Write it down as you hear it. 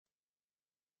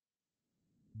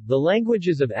The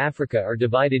languages of Africa are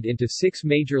divided into 6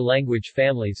 major language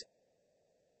families.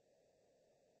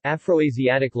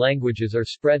 Afroasiatic languages are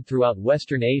spread throughout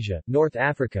Western Asia, North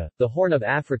Africa, the Horn of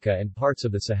Africa and parts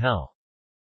of the Sahel.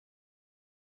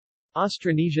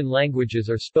 Austronesian languages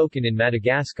are spoken in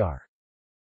Madagascar.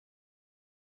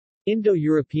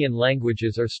 Indo-European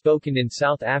languages are spoken in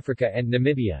South Africa and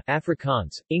Namibia,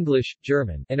 Afrikaans, English,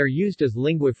 German, and are used as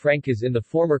lingua francas in the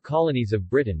former colonies of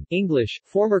Britain, English,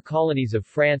 former colonies of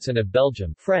France and of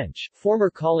Belgium, French, former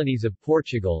colonies of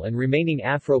Portugal and remaining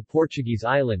Afro-Portuguese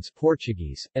islands,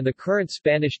 Portuguese, and the current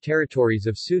Spanish territories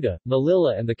of Ceuta,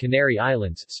 Melilla and the Canary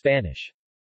Islands, Spanish.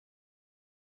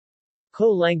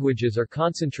 Co-languages are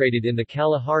concentrated in the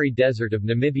Kalahari Desert of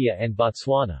Namibia and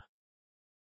Botswana.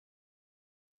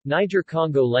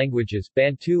 Niger-Congo languages,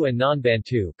 Bantu and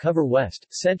non-Bantu, cover West,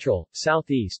 Central,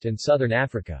 Southeast and Southern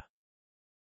Africa.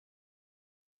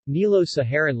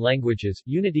 Nilo-Saharan languages,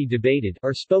 unity debated,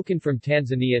 are spoken from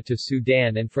Tanzania to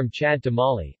Sudan and from Chad to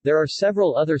Mali. There are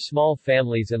several other small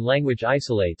families and language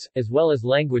isolates, as well as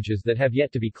languages that have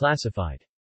yet to be classified.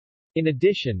 In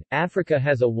addition, Africa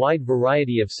has a wide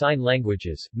variety of sign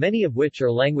languages, many of which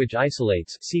are language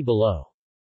isolates, see below.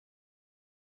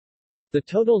 The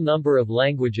total number of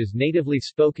languages natively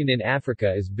spoken in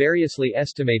Africa is variously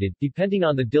estimated, depending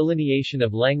on the delineation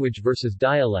of language versus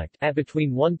dialect, at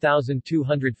between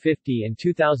 1,250 and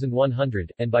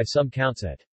 2,100, and by some counts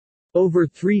at over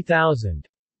 3,000.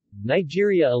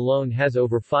 Nigeria alone has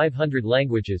over 500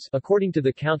 languages, according to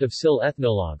the count of SIL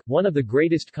Ethnologue, one of the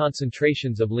greatest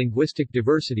concentrations of linguistic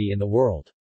diversity in the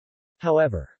world.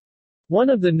 However, one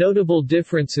of the notable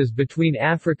differences between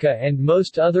Africa and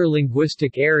most other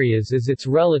linguistic areas is its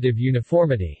relative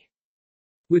uniformity.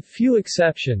 With few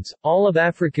exceptions, all of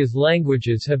Africa's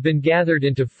languages have been gathered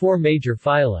into 4 major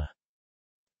phyla.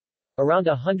 Around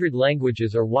 100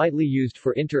 languages are widely used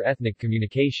for inter-ethnic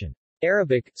communication.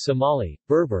 Arabic, Somali,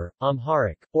 Berber,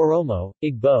 Amharic, Oromo,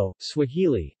 Igbo,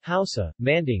 Swahili, Hausa,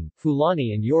 Manding,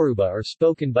 Fulani and Yoruba are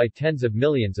spoken by tens of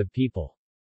millions of people.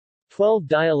 12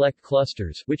 dialect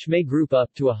clusters, which may group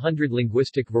up to 100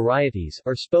 linguistic varieties,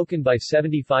 are spoken by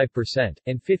 75%,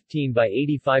 and 15 by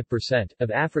 85%,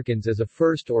 of Africans as a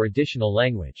first or additional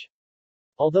language.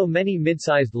 Although many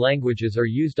mid-sized languages are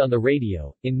used on the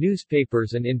radio, in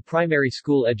newspapers and in primary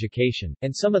school education,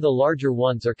 and some of the larger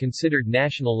ones are considered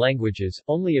national languages,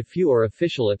 only a few are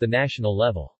official at the national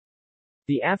level.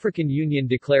 The African Union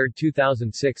declared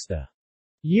 2006 the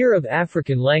Year of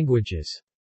African Languages.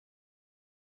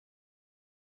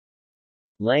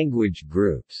 Language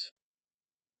groups.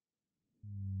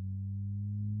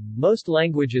 Most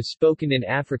languages spoken in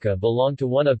Africa belong to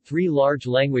one of 3 large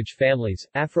language families,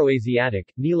 Afroasiatic,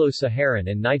 Nilo-Saharan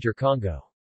and Niger-Congo.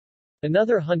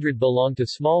 Another 100 belong to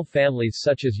small families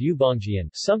such as Ubanghian,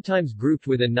 sometimes grouped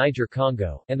within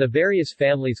Niger-Congo, and the various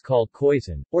families called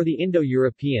Khoisan, or the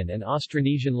Indo-European and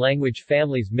Austronesian language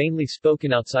families mainly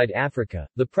spoken outside Africa.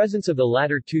 The presence of the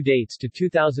latter 2 dates to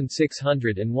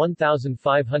 2,600 and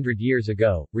 1,500 years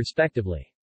ago, respectively.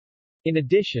 In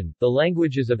addition, the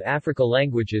languages of Africa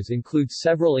languages include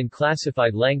several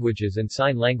unclassified languages and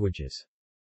sign languages.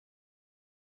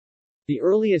 The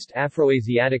earliest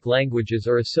Afroasiatic languages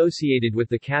are associated with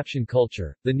the Caption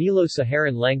culture, the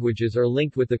Nilo-Saharan languages are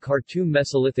linked with the Khartoum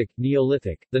Mesolithic,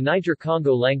 Neolithic, the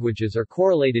Niger-Congo languages are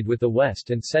correlated with the West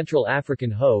and Central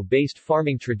African Ho-based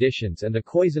farming traditions and the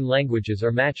Khoisan languages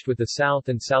are matched with the South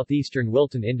and Southeastern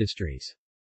Wilton industries.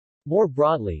 More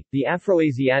broadly, the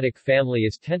Afroasiatic family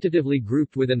is tentatively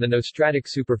grouped within the Nostratic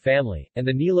superfamily, and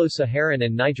the Nilo-Saharan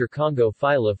and Niger-Congo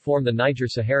phyla form the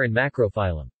Niger-Saharan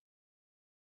macrophylum.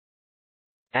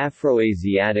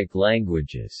 Afroasiatic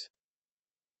languages.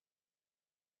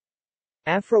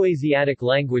 Afroasiatic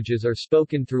languages are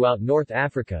spoken throughout North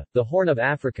Africa, the Horn of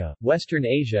Africa, Western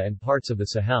Asia and parts of the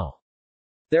Sahel.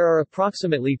 There are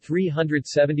approximately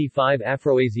 375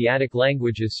 Afroasiatic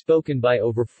languages spoken by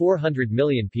over 400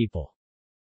 million people.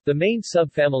 The main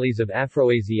subfamilies of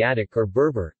Afroasiatic are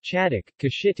Berber, Chadic,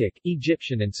 Cushitic,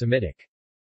 Egyptian and Semitic.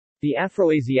 The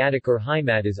Afroasiatic or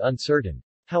Haimad is uncertain.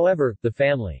 However, the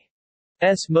family's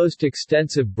most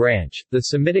extensive branch, the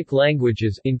Semitic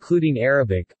languages including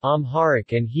Arabic,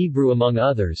 Amharic and Hebrew among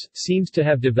others, seems to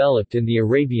have developed in the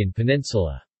Arabian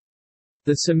Peninsula.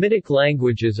 The Semitic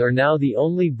languages are now the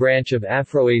only branch of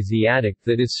Afroasiatic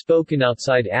that is spoken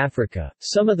outside Africa.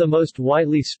 Some of the most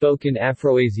widely spoken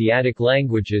Afroasiatic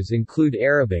languages include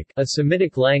Arabic, a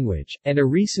Semitic language, and a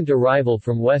recent arrival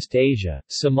from West Asia,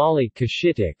 Somali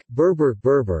Cushitic,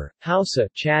 Berber, Hausa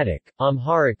Chadic,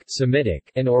 Amharic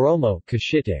Semitic, and Oromo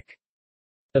Cushitic.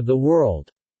 Of the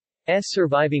world's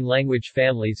surviving language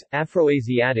families.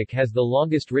 Afroasiatic has the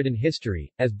longest written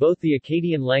history, as both the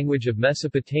Akkadian language of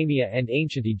Mesopotamia and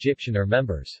ancient Egyptian are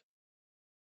members.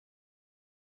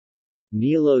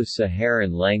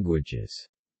 Nilo-Saharan languages.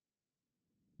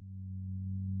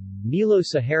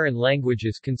 Nilo-Saharan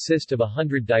languages consist of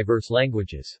 100 diverse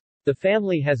languages. The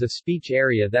family has a speech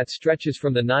area that stretches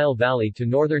from the Nile Valley to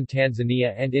northern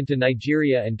Tanzania and into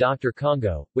Nigeria and Dr.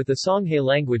 Congo, with the Songhay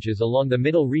languages along the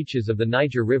middle reaches of the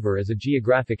Niger River as a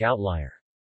geographic outlier.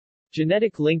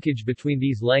 Genetic linkage between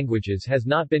these languages has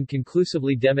not been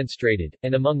conclusively demonstrated,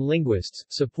 and among linguists,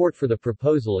 support for the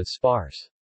proposal is sparse.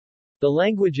 The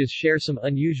languages share some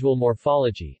unusual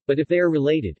morphology, but if they are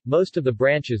related, most of the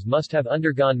branches must have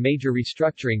undergone major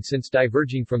restructuring since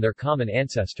diverging from their common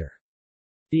ancestor.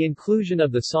 The inclusion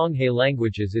of the Songhay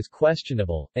languages is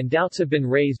questionable, and doubts have been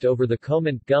raised over the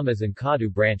Koman, Gumas and Kadu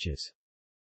branches.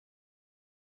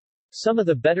 Some of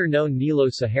the better-known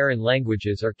Nilo-Saharan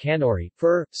languages are Kanuri,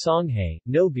 Fur, Songhay,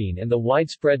 Nobene and the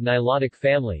widespread Nilotic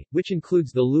family, which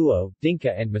includes the Luo,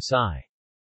 Dinka and Maasai.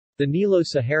 The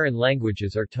Nilo-Saharan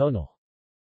languages are tonal.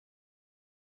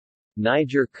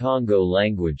 Niger-Congo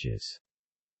languages.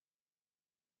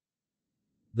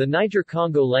 The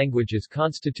Niger-Congo languages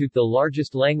constitute the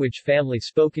largest language family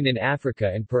spoken in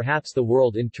Africa and perhaps the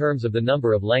world in terms of the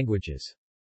number of languages.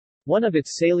 One of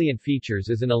its salient features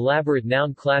is an elaborate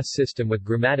noun class system with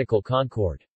grammatical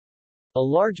concord. A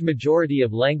large majority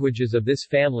of languages of this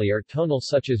family are tonal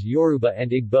such as Yoruba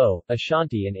and Igbo,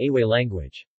 Ashanti and Ewe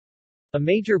language. A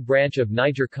major branch of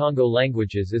Niger-Congo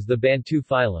languages is the Bantu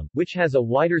phylum, which has a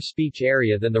wider speech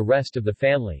area than the rest of the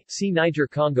family. See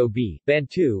Niger-Congo B,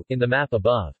 Bantu, in the map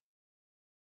above.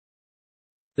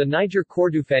 The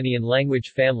Niger-Kordofanian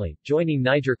language family, joining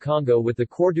Niger-Congo with the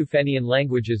Kordofanian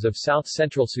languages of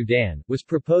south-central Sudan, was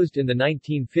proposed in the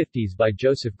 1950s by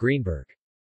Joseph Greenberg.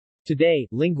 Today,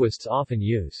 linguists often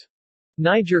use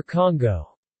Niger-Congo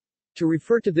to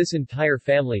refer to this entire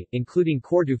family, including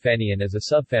Kordofanian as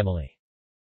a subfamily.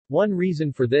 One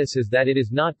reason for this is that it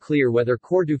is not clear whether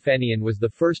Kordofanian was the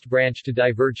first branch to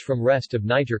diverge from rest of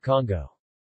Niger-Congo.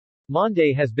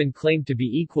 Mande has been claimed to be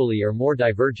equally or more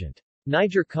divergent.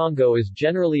 Niger-Congo is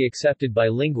generally accepted by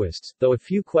linguists, though a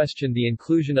few question the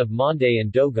inclusion of Mande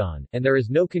and Dogon, and there is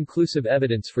no conclusive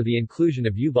evidence for the inclusion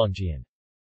of Ubangjian.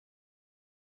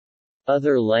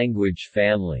 Other language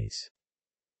families.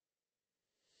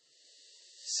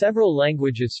 Several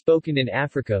languages spoken in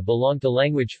Africa belong to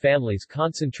language families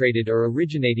concentrated or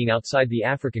originating outside the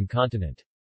African continent.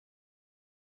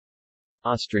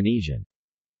 Austronesian.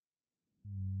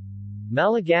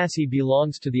 Malagasy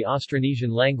belongs to the Austronesian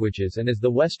languages and is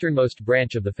the westernmost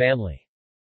branch of the family.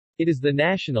 It is the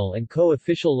national and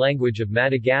co-official language of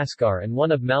Madagascar, and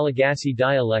one of Malagasy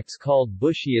dialects called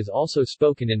Bushi is also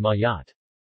spoken in Mayotte.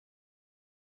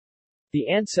 The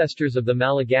ancestors of the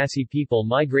Malagasy people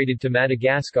migrated to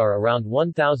Madagascar around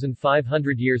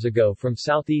 1,500 years ago from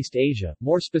Southeast Asia,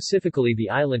 more specifically the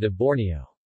island of Borneo.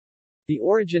 The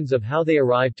origins of how they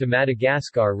arrived to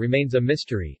Madagascar remains a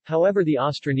mystery, however the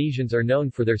Austronesians are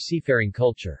known for their seafaring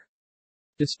culture.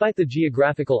 Despite the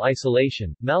geographical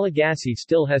isolation, Malagasy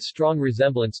still has strong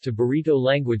resemblance to Barito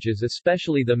languages,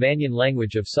 especially the Manyan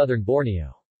language of southern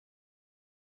Borneo.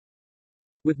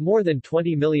 With more than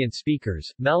 20 million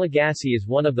speakers, Malagasy is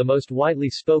one of the most widely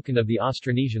spoken of the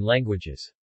Austronesian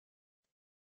languages.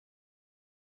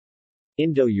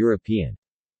 Indo-European.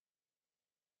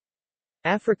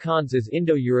 Afrikaans is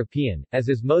Indo-European, as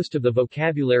is most of the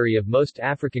vocabulary of most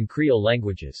African Creole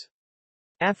languages.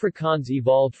 Afrikaans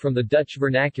evolved from the Dutch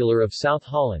vernacular of South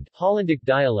Holland, Hollandic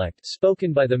dialect,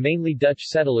 spoken by the mainly Dutch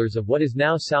settlers of what is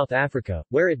now South Africa,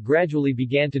 where it gradually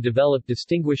began to develop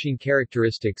distinguishing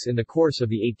characteristics in the course of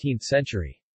the 18th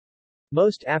century.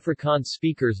 Most Afrikaans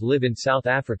speakers live in South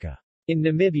Africa. In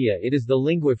Namibia it is the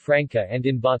lingua franca, and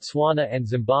in Botswana and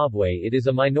Zimbabwe it is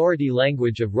a minority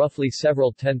language of roughly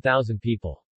several 10,000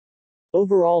 people.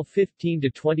 Overall 15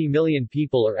 to 20 million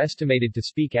people are estimated to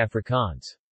speak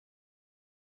Afrikaans.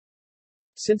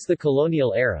 Since the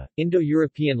colonial era,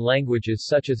 Indo-European languages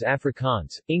such as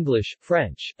Afrikaans, English,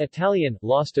 French, Italian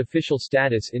lost official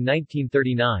status in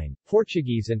 1939,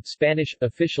 Portuguese and Spanish,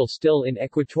 official still in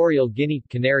Equatorial Guinea,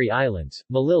 Canary Islands,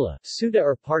 Melilla, Ceuta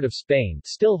are part of Spain,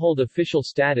 still hold official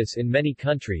status in many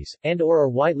countries, and/or are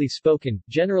widely spoken,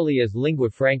 generally as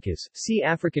lingua francas. See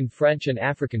African French and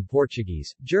African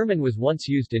Portuguese. German was once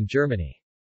used in Germany.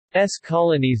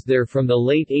 Colonies there from the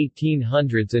late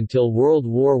 1800s until World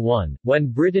War I, when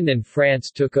Britain and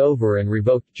France took over and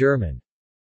revoked German's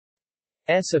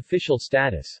official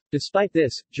status. Despite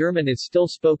this, German is still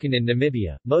spoken in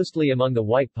Namibia, mostly among the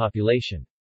white population.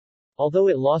 Although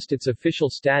it lost its official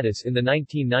status in the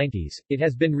 1990s, it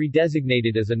has been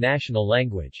redesignated as a national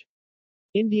language.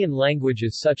 Indian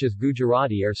languages such as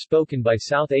Gujarati are spoken by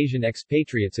South Asian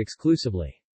expatriates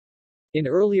exclusively. In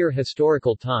earlier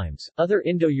historical times, other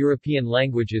Indo-European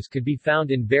languages could be found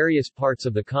in various parts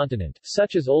of the continent,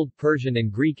 such as Old Persian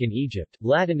and Greek in Egypt,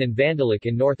 Latin and Vandalic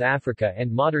in North Africa and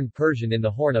Modern Persian in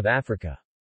the Horn of Africa.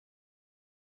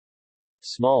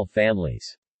 Small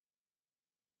families.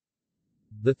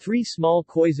 The three small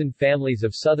Khoisan families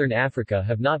of southern Africa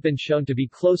have not been shown to be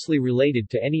closely related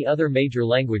to any other major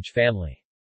language family.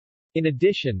 In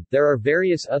addition, there are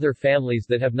various other families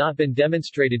that have not been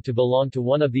demonstrated to belong to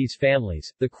one of these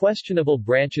families. The questionable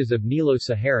branches of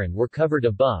Nilo-Saharan were covered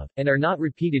above, and are not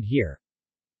repeated here.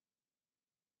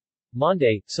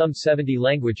 Mande, some 70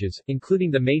 languages,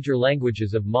 including the major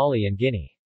languages of Mali and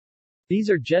Guinea. These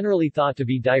are generally thought to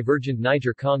be divergent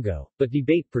Niger-Congo, but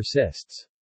debate persists.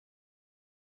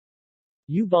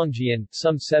 Ubangjian,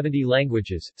 some 70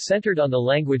 languages, centered on the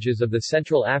languages of the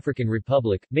Central African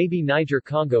Republic, maybe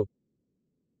Niger-Congo.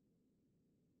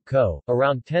 Ko,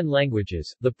 around 10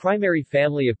 languages, the primary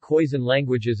family of Khoisan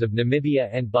languages of Namibia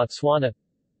and Botswana.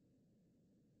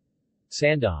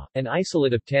 Sanda, an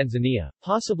isolate of Tanzania,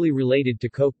 possibly related to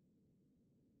Ko.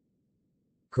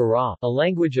 Kara, a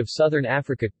language of southern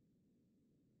Africa.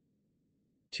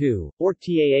 Tu, or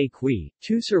Taa Kui,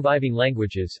 two surviving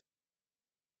languages.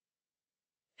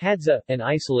 Hadza, an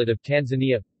isolate of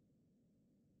Tanzania.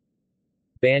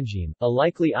 Banjim, a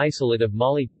likely isolate of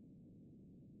Mali.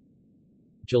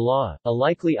 Jala, a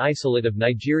likely isolate of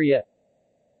Nigeria.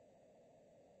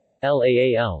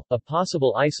 Laal, a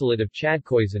possible isolate of Chad.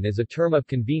 Khoisan is a term of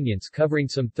convenience covering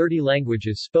some 30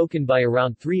 languages spoken by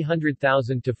around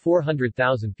 300,000 to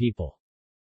 400,000 people.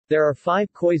 There are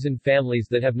 5 Khoisan families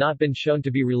that have not been shown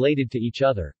to be related to each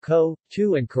other, Ko,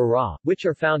 Tu and Kara, which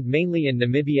are found mainly in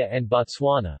Namibia and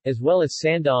Botswana, as well as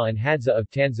Sanda and Hadza of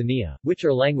Tanzania, which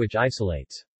are language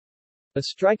isolates. A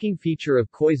striking feature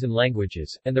of Khoisan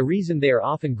languages, and the reason they are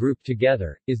often grouped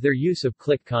together, is their use of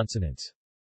click consonants.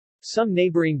 Some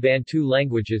neighboring Bantu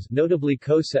languages, notably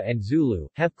Xhosa and Zulu,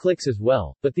 have clicks as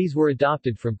well, but these were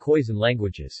adopted from Khoisan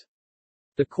languages.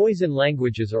 The Khoisan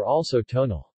languages are also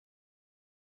tonal.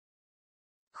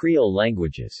 Creole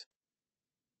languages.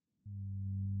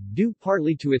 Due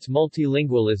partly to its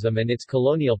multilingualism and its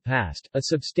colonial past, a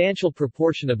substantial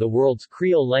proportion of the world's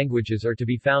Creole languages are to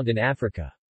be found in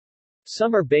Africa.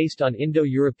 Some are based on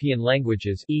Indo-European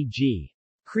languages, e.g.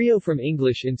 Creole from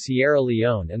English in Sierra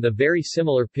Leone and the very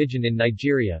similar Pidgin in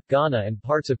Nigeria, Ghana and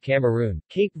parts of Cameroon,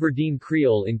 Cape Verdean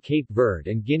Creole in Cape Verde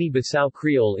and Guinea-Bissau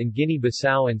Creole in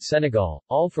Guinea-Bissau and Senegal,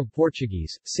 all from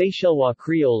Portuguese, Seychellois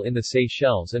Creole in the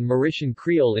Seychelles and Mauritian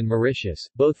Creole in Mauritius,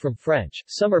 both from French.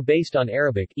 Some are based on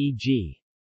Arabic, e.g.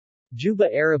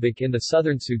 Juba Arabic in the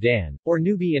southern Sudan, or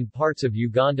Nubi in parts of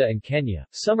Uganda and Kenya.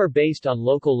 Some are based on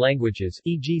local languages,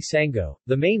 e.g. Sango,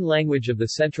 the main language of the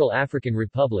Central African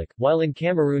Republic, while in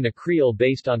Cameroon a Creole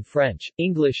based on French,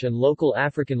 English and local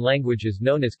African languages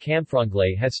known as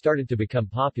Camfranglais has started to become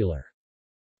popular.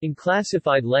 In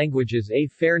classified languages, a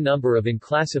fair number of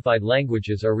unclassified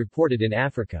languages are reported in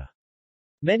Africa.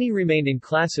 Many remain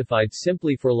unclassified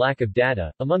simply for lack of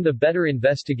data. Among the better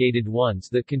investigated ones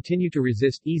that continue to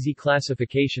resist easy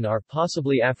classification are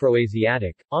possibly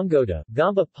Afroasiatic, Ongota,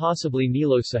 Gamba possibly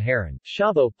Nilo-Saharan,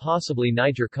 Shabo possibly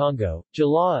Niger-Congo,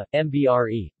 Jala'a,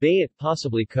 Mbre, Bayat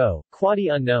possibly Ko,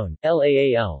 Kwadi unknown,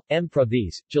 Laal,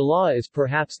 Mprovis. Jala'a is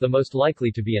perhaps the most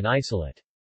likely to be an isolate.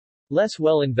 Less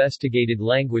well-investigated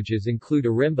languages include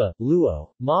Arimba,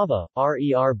 Luo, Mava,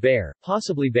 Rer Bear,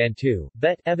 possibly Bantu,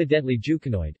 Bet, evidently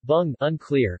Jukanoid, Bung,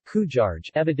 unclear, Kujarj,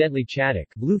 evidently Chadic,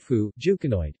 Blufu,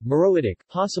 Jukanoid, Meroitic,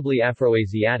 possibly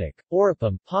Afroasiatic,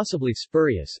 Oripum, possibly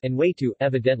spurious, and Waitu,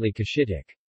 evidently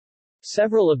Cushitic.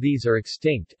 Several of these are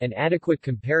extinct, and adequate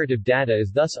comparative data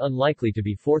is thus unlikely to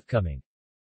be forthcoming.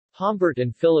 Humbert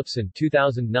and Philipson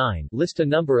 2009 list a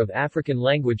number of African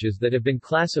languages that have been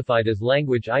classified as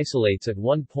language isolates at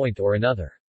one point or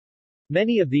another.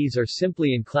 Many of these are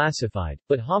simply unclassified,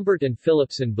 but Humbert and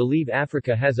Philipson believe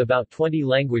Africa has about 20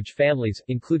 language families,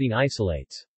 including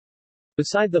isolates.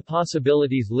 Beside the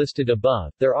possibilities listed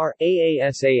above, there are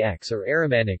Aasax or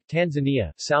Aramanic,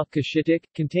 Tanzania, South Cushitic,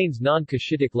 contains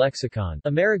non-Cushitic lexicon,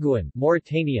 Ameriguan,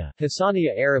 Mauritania,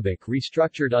 Hassaniya Arabic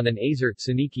restructured on an Azert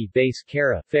Saniki base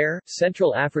Kara, Fair,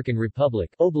 Central African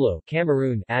Republic, Oblo,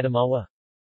 Cameroon, Adamawa.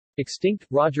 Extinct.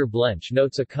 Roger Blench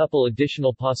notes a couple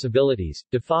additional possibilities.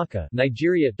 Defaka,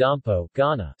 Nigeria, Dampo,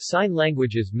 Ghana. Sign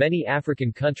languages. Many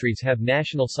African countries have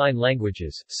national sign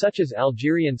languages, such as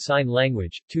Algerian Sign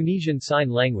Language, Tunisian Sign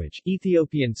Language,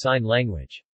 Ethiopian Sign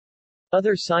Language.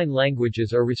 Other sign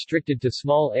languages are restricted to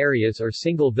small areas or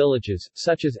single villages,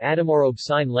 such as Adamorobe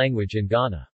Sign Language in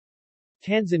Ghana.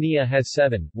 Tanzania has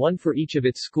 7, one for each of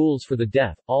its schools for the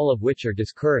deaf, all of which are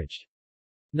discouraged.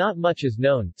 Not much is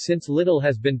known, since little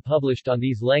has been published on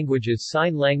these languages.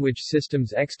 Sign language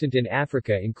systems extant in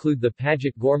Africa include the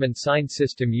Paget-Gorman sign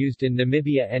system used in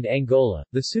Namibia and Angola,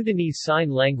 the Sudanese sign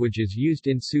languages used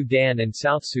in Sudan and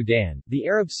South Sudan, the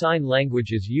Arab sign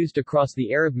languages used across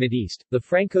the Arab Mideast, the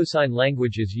Franco-sign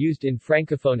languages used in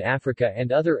Francophone Africa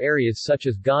and other areas such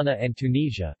as Ghana and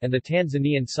Tunisia, and the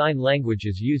Tanzanian sign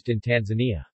languages used in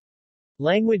Tanzania.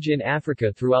 Language in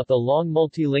Africa. Throughout the long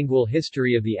multilingual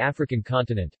history of the African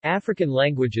continent, African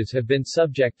languages have been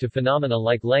subject to phenomena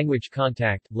like language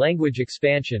contact, language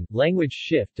expansion, language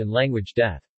shift and language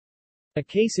death. A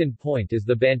case in point is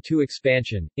the Bantu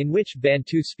expansion, in which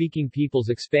Bantu-speaking peoples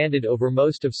expanded over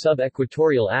most of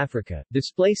sub-equatorial Africa,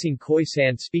 displacing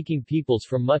Khoisan-speaking peoples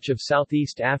from much of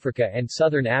Southeast Africa and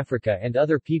Southern Africa and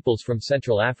other peoples from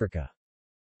Central Africa.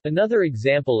 Another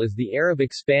example is the Arab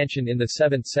expansion in the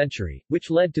 7th century, which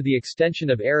led to the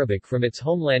extension of Arabic from its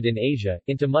homeland in Asia,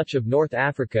 into much of North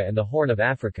Africa and the Horn of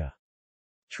Africa.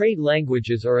 Trade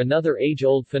languages are another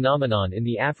age-old phenomenon in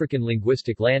the African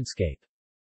linguistic landscape.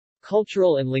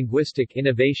 Cultural and linguistic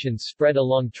innovations spread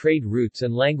along trade routes,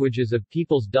 and languages of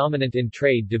peoples dominant in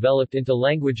trade developed into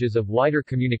languages of wider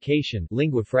communication,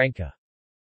 lingua franca.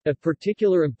 Of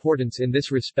particular importance in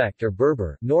this respect are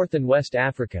Berber, North and West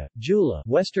Africa; Jula,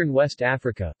 Western West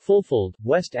Africa; Fulfulde,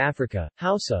 West Africa;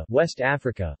 Hausa, West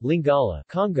Africa; Lingala,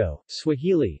 Congo;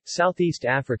 Swahili, Southeast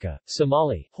Africa;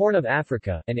 Somali, Horn of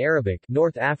Africa; and Arabic,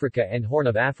 North Africa and Horn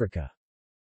of Africa.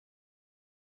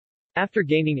 After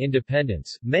gaining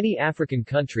independence, many African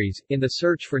countries, in the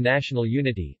search for national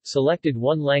unity, selected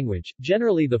one language,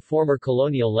 generally the former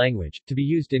colonial language, to be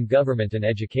used in government and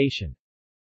education.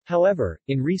 However,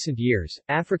 in recent years,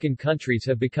 African countries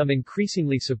have become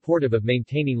increasingly supportive of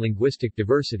maintaining linguistic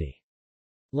diversity.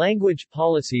 Language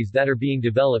policies that are being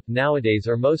developed nowadays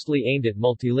are mostly aimed at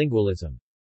multilingualism.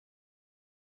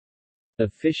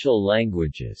 Official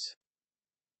languages.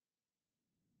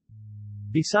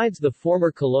 Besides the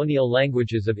former colonial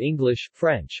languages of English,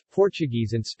 French,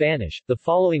 Portuguese and Spanish, the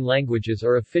following languages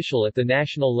are official at the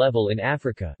national level in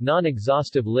Africa.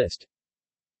 Non-exhaustive list.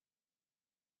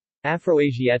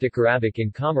 Afroasiatic Arabic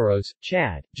in Comoros,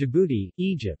 Chad, Djibouti,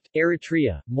 Egypt,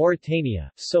 Eritrea,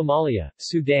 Mauritania, Somalia,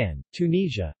 Sudan,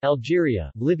 Tunisia,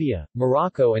 Algeria, Libya,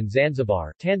 Morocco and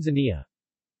Zanzibar, Tanzania.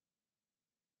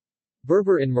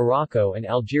 Berber in Morocco and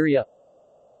Algeria.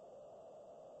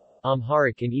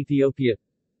 Amharic in Ethiopia.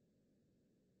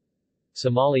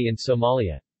 Somali in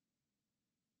Somalia.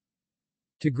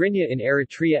 Tigrinya in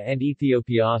Eritrea and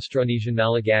Ethiopia. Austronesian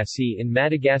Malagasy in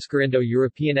Madagascar.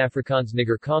 Indo-European Afrikaans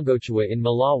Niger Congochua in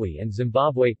Malawi and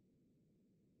Zimbabwe.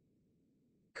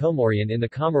 Comorian in the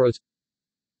Comoros.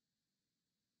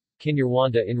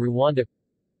 Kinyarwanda in Rwanda.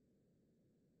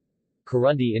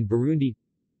 Kirundi in Burundi.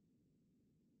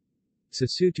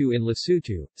 Sesotho in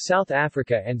Lesotho, South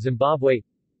Africa and Zimbabwe.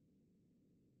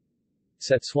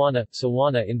 Setswana,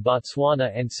 Sawana in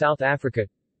Botswana and South Africa.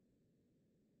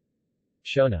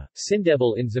 Shona,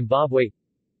 Sindebele in Zimbabwe.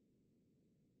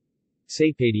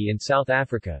 Sepedi in South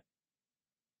Africa.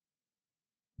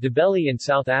 Ndebele in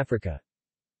South Africa.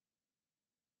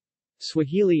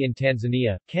 Swahili in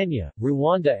Tanzania, Kenya,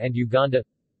 Rwanda and Uganda.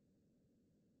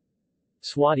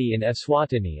 Swati in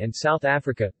Eswatini and South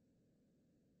Africa.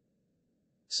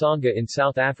 Sangha in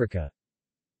South Africa.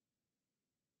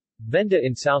 Venda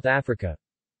in South Africa.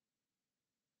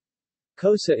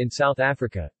 Xhosa in South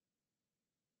Africa.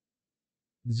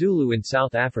 Zulu in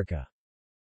South Africa.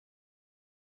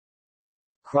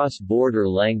 Cross-border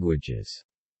languages.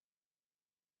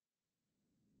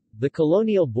 The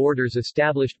colonial borders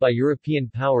established by European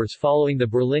powers following the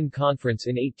Berlin Conference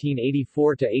in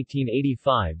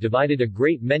 1884–1885 divided a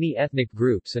great many ethnic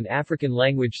groups and African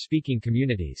language-speaking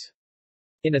communities.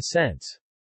 In a sense,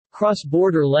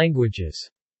 cross-border languages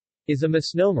is a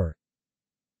misnomer.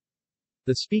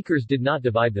 The speakers did not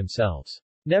divide themselves.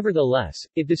 Nevertheless,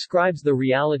 it describes the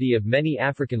reality of many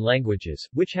African languages,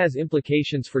 which has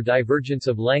implications for divergence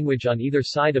of language on either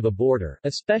side of a border,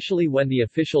 especially when the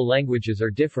official languages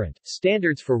are different,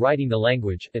 standards for writing the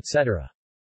language, etc.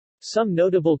 Some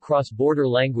notable cross-border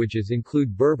languages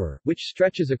include Berber, which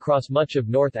stretches across much of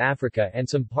North Africa and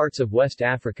some parts of West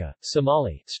Africa;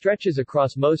 Somali, stretches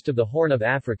across most of the Horn of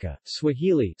Africa;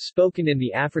 Swahili, spoken in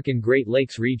the African Great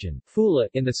Lakes region; Fula,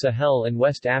 in the Sahel and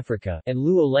West Africa; and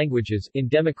Luo languages, in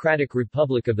Democratic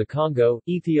Republic of the Congo,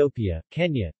 Ethiopia,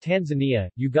 Kenya, Tanzania,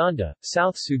 Uganda,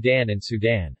 South Sudan and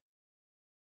Sudan.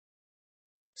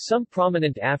 Some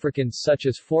prominent Africans such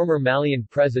as former Malian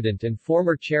president and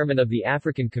former chairman of the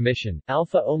African Commission,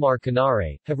 Alpha Omar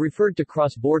Kanare, have referred to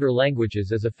cross-border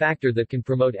languages as a factor that can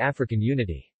promote African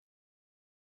unity.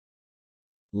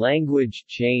 Language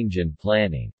change and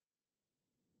planning.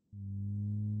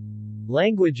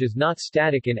 Language is not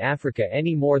static in Africa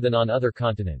any more than on other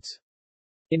continents.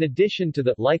 In addition to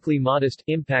the likely modest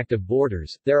impact of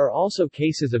borders, there are also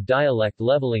cases of dialect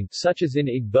leveling, such as in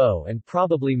Igbo and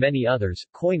probably many others,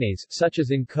 koines, such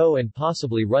as in Ko and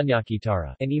possibly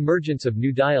Runyakitara, and emergence of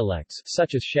new dialects,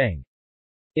 such as Sheng.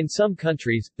 In some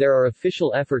countries, there are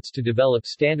official efforts to develop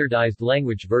standardized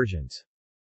language versions.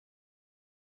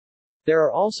 There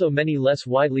are also many less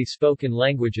widely spoken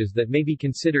languages that may be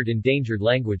considered endangered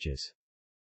languages.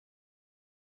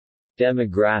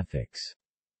 Demographics.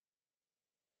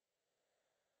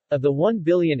 Of the 1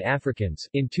 billion Africans,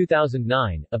 in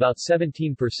 2009, about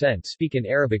 17% speak an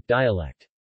Arabic dialect.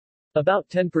 About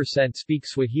 10% speak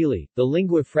Swahili, the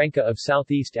lingua franca of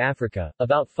Southeast Africa,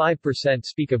 about 5%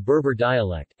 speak a Berber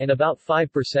dialect, and about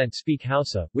 5% speak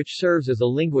Hausa, which serves as a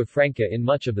lingua franca in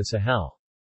much of the Sahel.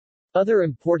 Other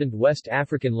important West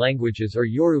African languages are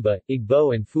Yoruba,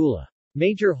 Igbo and Fula.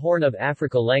 Major Horn of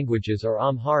Africa languages are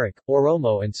Amharic,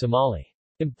 Oromo and Somali.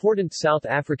 Important South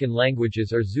African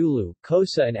languages are Zulu,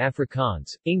 Xhosa and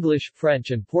Afrikaans. English, French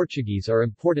and Portuguese are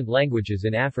important languages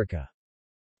in Africa.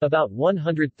 About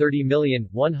 130 million,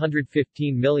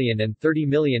 115 million and 30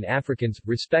 million Africans,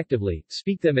 respectively,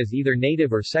 speak them as either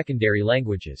native or secondary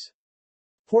languages.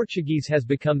 Portuguese has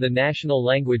become the national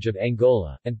language of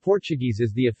Angola, and Portuguese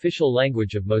is the official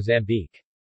language of Mozambique.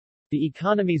 The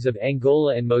economies of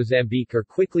Angola and Mozambique are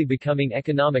quickly becoming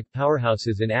economic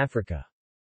powerhouses in Africa.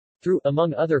 Through,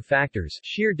 among other factors,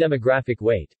 sheer demographic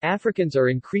weight, Africans are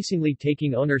increasingly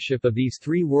taking ownership of these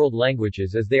three world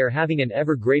languages as they are having an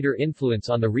ever greater influence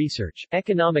on the research,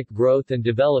 economic growth and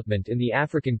development in the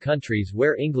African countries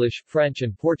where English, French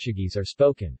and Portuguese are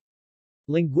spoken.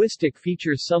 Linguistic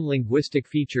features. Some linguistic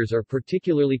features are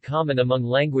particularly common among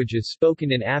languages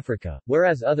spoken in Africa,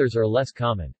 whereas others are less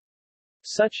common.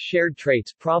 Such shared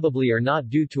traits probably are not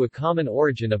due to a common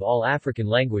origin of all African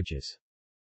languages.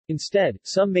 Instead,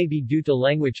 some may be due to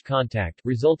language contact,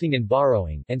 resulting in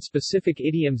borrowing, and specific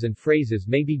idioms and phrases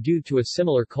may be due to a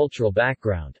similar cultural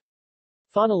background.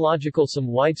 Phonological. Some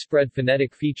widespread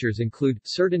phonetic features include,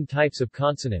 certain types of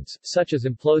consonants, such as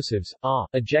implosives, ah,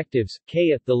 ejectives,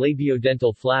 k at the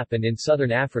labiodental flap and in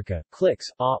southern Africa, clicks,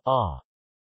 ah, ah.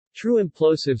 True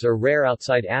implosives are rare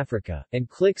outside Africa, and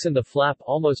clicks and the flap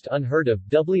almost unheard of.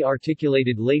 Doubly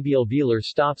articulated labial velar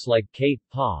stops like k,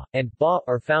 pa, and ba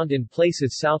are found in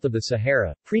places south of the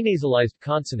Sahara. Prenasalized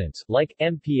consonants, like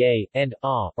mpa, and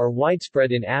ah, are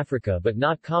widespread in Africa but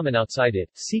not common outside it.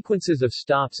 Sequences of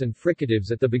stops and fricatives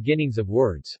at the beginnings of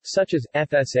words, such as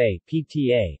fsa,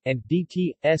 pta, and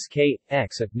dt, sk,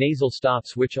 x at nasal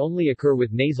stops which only occur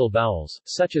with nasal vowels,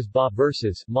 such as ba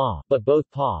versus ma, but both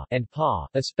pa and pa,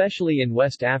 especially in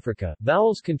West Africa.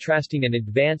 Vowels contrasting an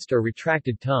advanced or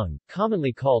retracted tongue,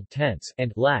 commonly called tense,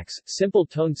 and lax, simple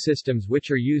tone systems which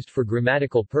are used for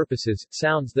grammatical purposes.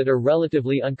 Sounds that are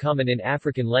relatively uncommon in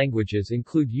African languages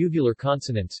include uvular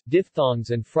consonants,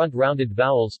 diphthongs and front-rounded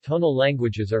vowels. Tonal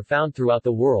languages are found throughout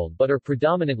the world but are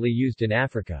predominantly used in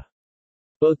Africa.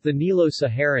 Both the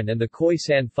Nilo-Saharan and the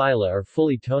Khoisan phyla are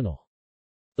fully tonal.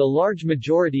 The large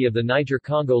majority of the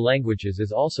Niger-Congo languages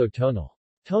is also tonal.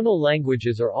 Tonal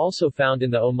languages are also found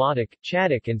in the Omotic,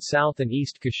 Chadic and South and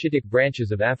East Cushitic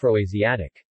branches of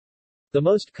Afroasiatic. The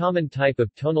most common type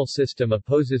of tonal system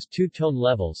opposes two tone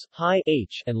levels, high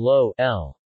H and low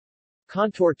L.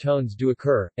 Contour tones do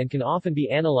occur, and can often be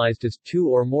analyzed as two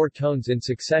or more tones in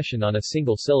succession on a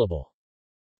single syllable.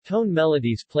 Tone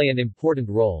melodies play an important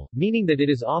role, meaning that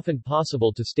it is often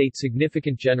possible to state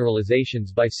significant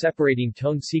generalizations by separating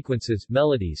tone sequences,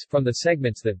 melodies, from the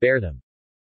segments that bear them.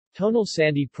 Tonal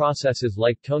sandhi processes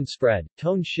like tone spread,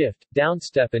 tone shift,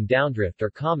 downstep and downdrift are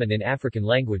common in African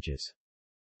languages.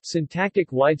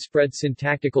 Syntactic. Widespread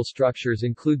syntactical structures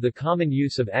include the common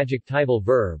use of adjectival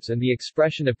verbs and the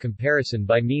expression of comparison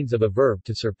by means of a verb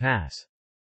to surpass.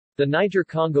 The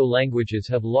Niger-Congo languages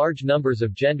have large numbers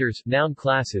of genders, noun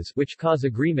classes, which cause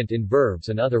agreement in verbs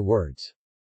and other words.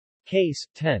 Case,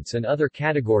 tense and other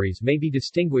categories may be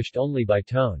distinguished only by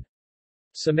tone.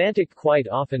 Semantic. Quite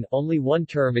often, only one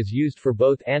term is used for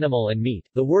both animal and meat.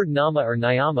 The word nama or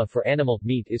nyama for animal,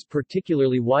 meat is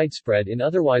particularly widespread in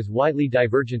otherwise widely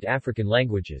divergent African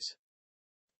languages.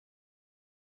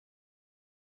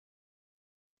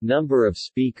 Number of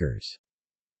speakers.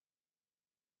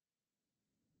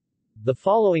 The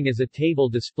following is a table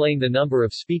displaying the number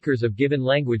of speakers of given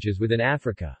languages within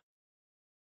Africa.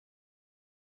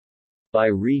 By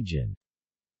region.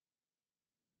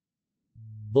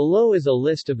 Below is a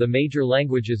list of the major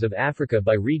languages of Africa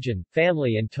by region,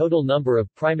 family and total number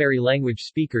of primary language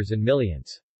speakers in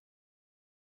millions.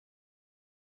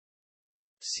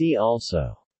 See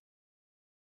also: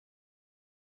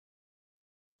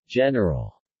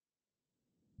 General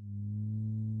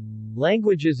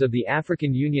Languages of the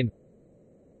African Union,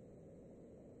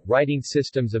 Writing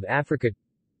systems of Africa,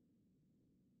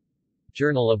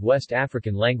 Journal of West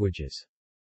African Languages.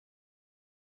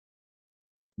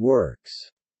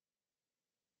 Works: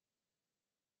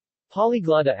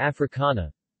 Polyglotta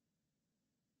Africana,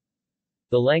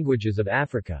 The Languages of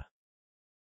Africa.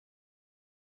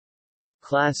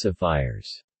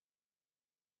 Classifiers: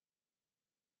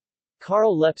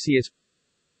 Karl Lepsius,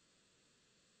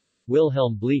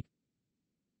 Wilhelm Bleek,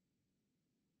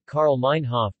 Karl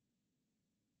Meinhof,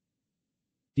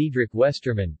 Diedrich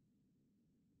Westermann,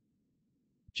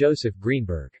 Joseph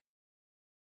Greenberg.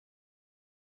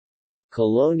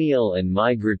 Colonial and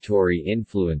migratory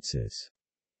influences.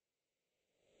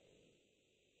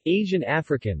 Asian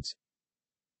Africans,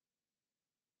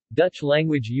 Dutch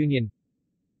Language Union,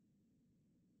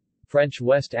 French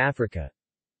West Africa,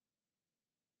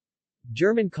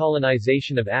 German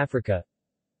colonization of Africa,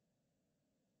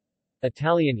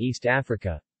 Italian East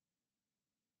Africa,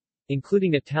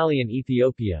 including Italian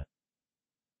Ethiopia,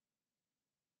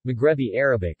 Maghrebi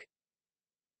Arabic,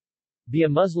 via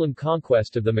Muslim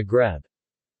conquest of the Maghreb,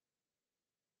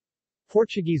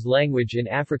 Portuguese language in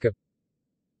Africa,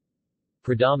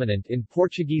 predominant in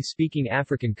Portuguese-speaking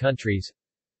African countries,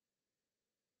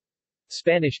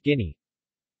 Spanish Guinea,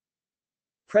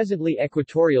 presently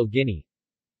Equatorial Guinea,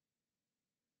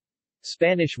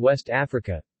 Spanish West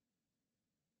Africa,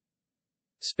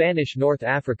 Spanish North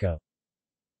Africa,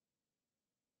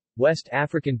 West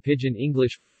African Pidgin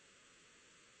English,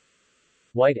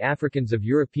 White Africans of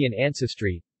European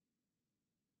ancestry,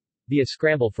 via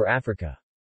Scramble for Africa.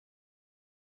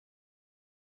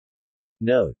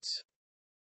 Notes.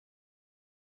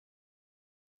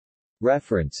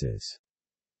 References.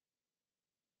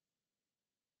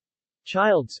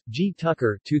 Childs, G.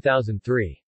 Tucker,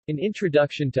 2003. An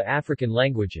Introduction to African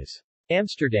Languages.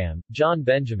 Amsterdam, John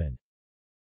Benjamin.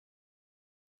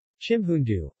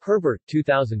 Chimhundu, Herbert,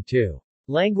 2002.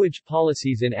 Language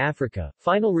Policies in Africa,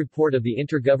 Final Report of the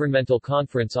Intergovernmental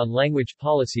Conference on Language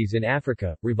Policies in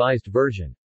Africa, revised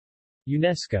version.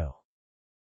 UNESCO.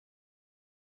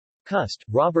 Cust,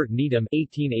 Robert Needham,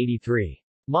 1883.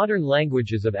 Modern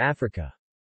Languages of Africa.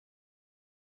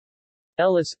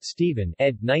 Ellis, Stephen,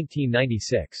 ed.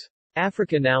 1996.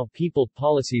 Africa Now, People,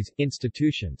 Policies,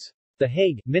 Institutions. The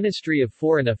Hague, Ministry of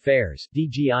Foreign Affairs,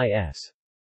 DGIS.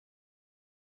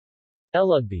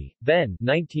 Elugby, Ben,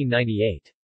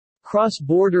 1998.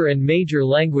 Cross-Border and Major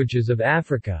Languages of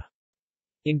Africa.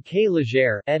 In K.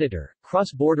 Legere, editor.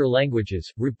 Cross-Border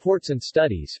Languages, Reports and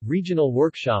Studies, Regional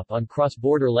Workshop on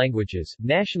Cross-Border Languages,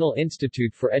 National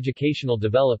Institute for Educational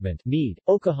Development, Mead,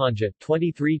 Okahonja,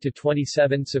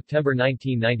 23-27 September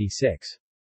 1996.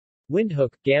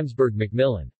 Windhoek, Gamsberg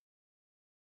Macmillan.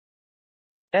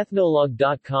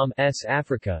 Ethnologue.com S.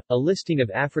 Africa, a listing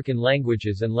of African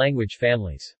languages and language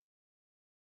families.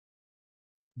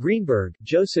 Greenberg,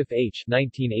 Joseph H.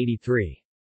 1983.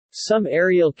 Some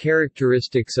Areal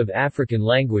Characteristics of African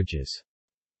Languages.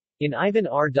 In Ivan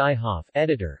R. Dijkhoff,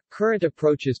 editor, Current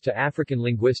Approaches to African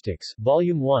Linguistics,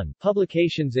 Volume 1,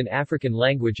 Publications in African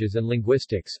Languages and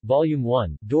Linguistics, Volume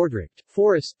 1, Dordrecht,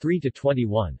 Forest,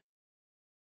 3-21.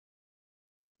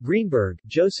 Greenberg,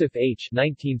 Joseph H.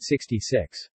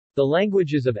 1966. The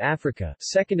Languages of Africa,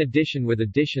 2nd edition with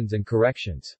additions and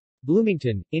corrections.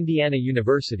 Bloomington, Indiana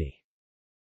University.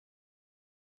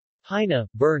 Heine,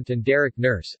 Bernd and Derek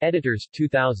Nurse, editors,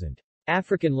 2000.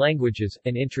 African Languages,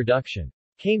 An Introduction.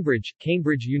 Cambridge,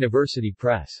 Cambridge University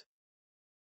Press.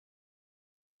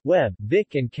 Webb,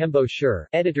 Vic and Kembo Scher,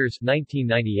 editors,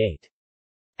 1998.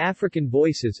 African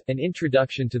Voices, An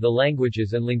Introduction to the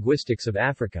Languages and Linguistics of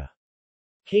Africa.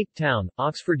 Cape Town,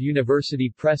 Oxford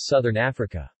University Press Southern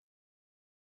Africa.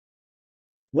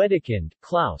 Wedekind,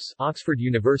 Klaus, Oxford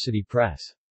University Press.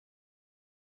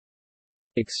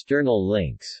 External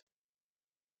links.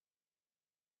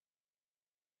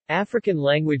 African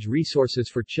Language Resources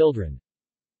for Children.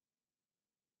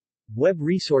 Web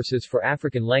resources for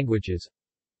African languages.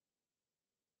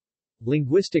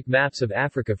 Linguistic maps of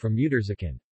Africa from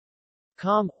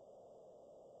Muterzican.com.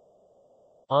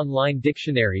 Online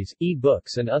dictionaries,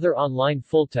 e-books and other online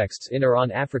full texts in or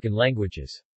on African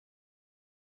languages.